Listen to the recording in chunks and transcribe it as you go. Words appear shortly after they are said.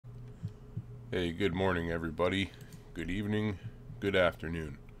Hey, good morning everybody, good evening, good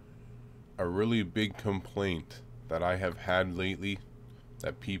afternoon. A really big complaint that I have had lately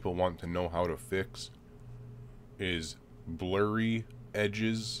that people want to know how to fix is blurry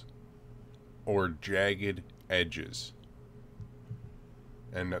edges or jagged edges.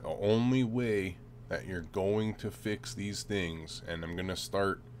 And the only way that you're going to fix these things, and I'm going to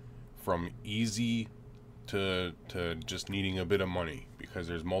start from easy to just needing a bit of money, because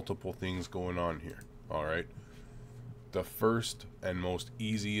there's multiple things going on here. Alright, the first and most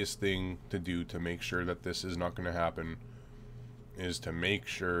easiest thing to do to make sure that this is not going to happen is to make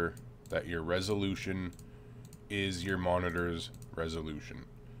sure that your resolution is your monitor's resolution.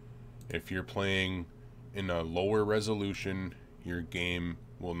 If you're playing in a lower resolution, your game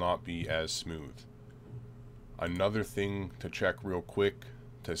will not be as smooth. Another thing to check real quick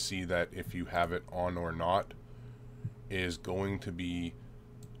to see that if you have it on or not is going to be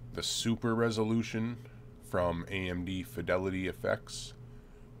the super resolution from AMD Fidelity Effects,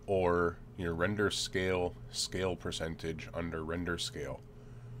 or your render scale percentage under render scale.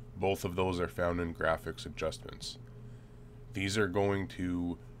 Both of those are found in graphics adjustments. These are going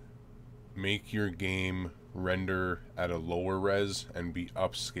to make your game render at a lower res and be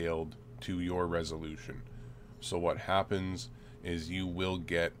upscaled to your resolution. So what happens is you will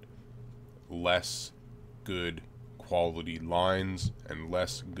get less good quality lines and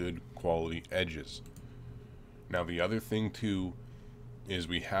less good quality edges. Now the other thing too is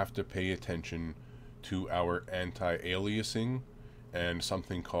we have to pay attention to our anti-aliasing and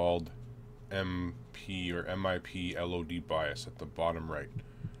something called MP or MIP LOD bias at the bottom right.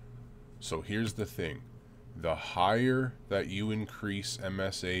 So here's the thing. The higher that you increase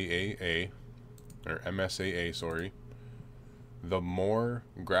MSAA, the more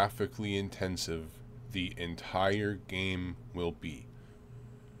graphically intensive the entire game will be.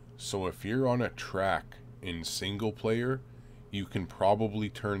 So if you're on a track in single player, you can probably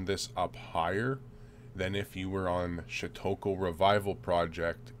turn this up higher than if you were on Shotoko Revival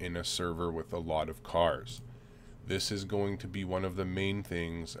Project in a server with a lot of cars. This is going to be one of the main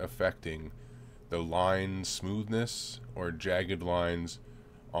things affecting the line smoothness or jagged lines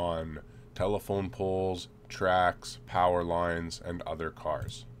on telephone poles, tracks, power lines, and other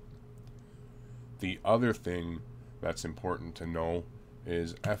cars. The other thing that's important to know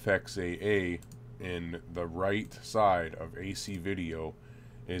is FXAA in the right side of AC video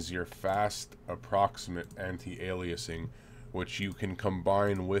is your fast approximate anti-aliasing, which you can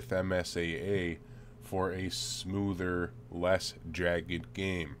combine with MSAA for a smoother, less jagged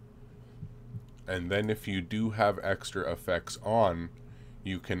game. And then if you do have extra effects on,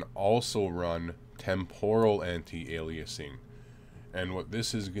 you can also run temporal anti-aliasing. And what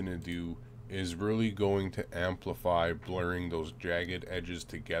this is going to do is really going to amplify blurring those jagged edges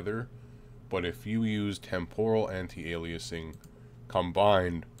together. But if you use temporal anti-aliasing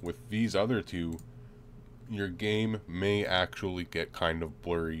combined with these other two, your game may actually get kind of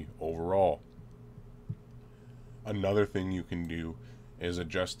blurry overall. Another thing you can do is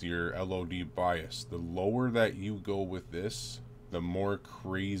adjust your LOD bias. The lower that you go with this, the more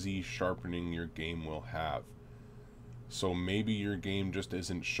crazy sharpening your game will have. So maybe your game just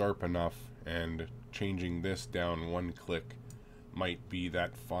isn't sharp enough, and changing this down one click might be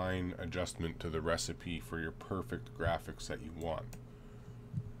that fine adjustment to the recipe for your perfect graphics that you want.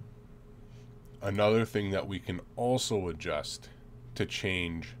 Another thing that we can also adjust to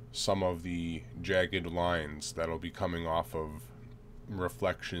change some of the jagged lines that'll be coming off of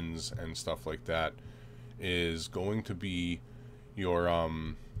reflections and stuff like that is going to be your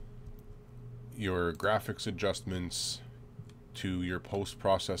graphics adjustments to your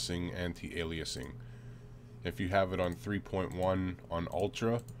post-processing anti-aliasing. If you have it on 3.1 on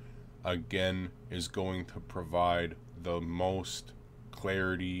Ultra, again, is going to provide the most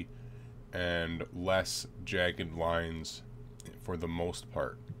clarity and less jagged lines for the most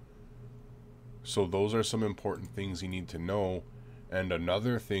part. So those are some important things you need to know. And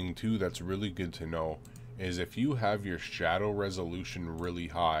another thing too that's really good to know is if you have your shadow resolution really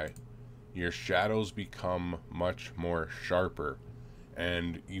high, your shadows become much more sharper,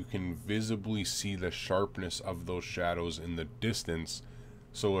 and you can visibly see the sharpness of those shadows in the distance.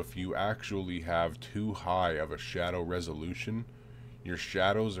 So if you actually have too high of a shadow resolution, your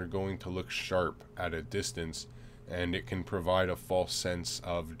shadows are going to look sharp at a distance, and it can provide a false sense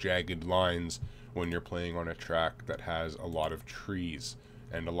of jagged lines when you're playing on a track that has a lot of trees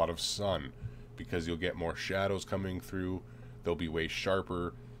and a lot of sun, because you'll get more shadows coming through. They'll be way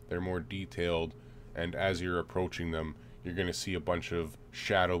sharper, they're more detailed, and as you're approaching them, you're going to see a bunch of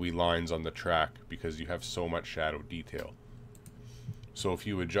shadowy lines on the track because you have so much shadow detail. So if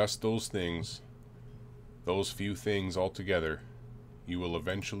you adjust those things, those few things all together, you will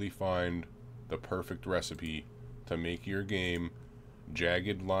eventually find the perfect recipe to make your game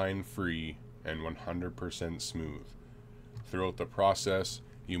jagged, line free, and 100% smooth. Throughout the process,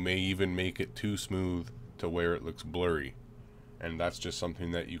 you may even make it too smooth to where it looks blurry, and that's just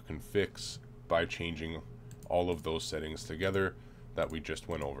something that you can fix by changing all of those settings together that we just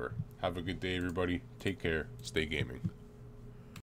went over. Have a good day, everybody. Take care. Stay gaming.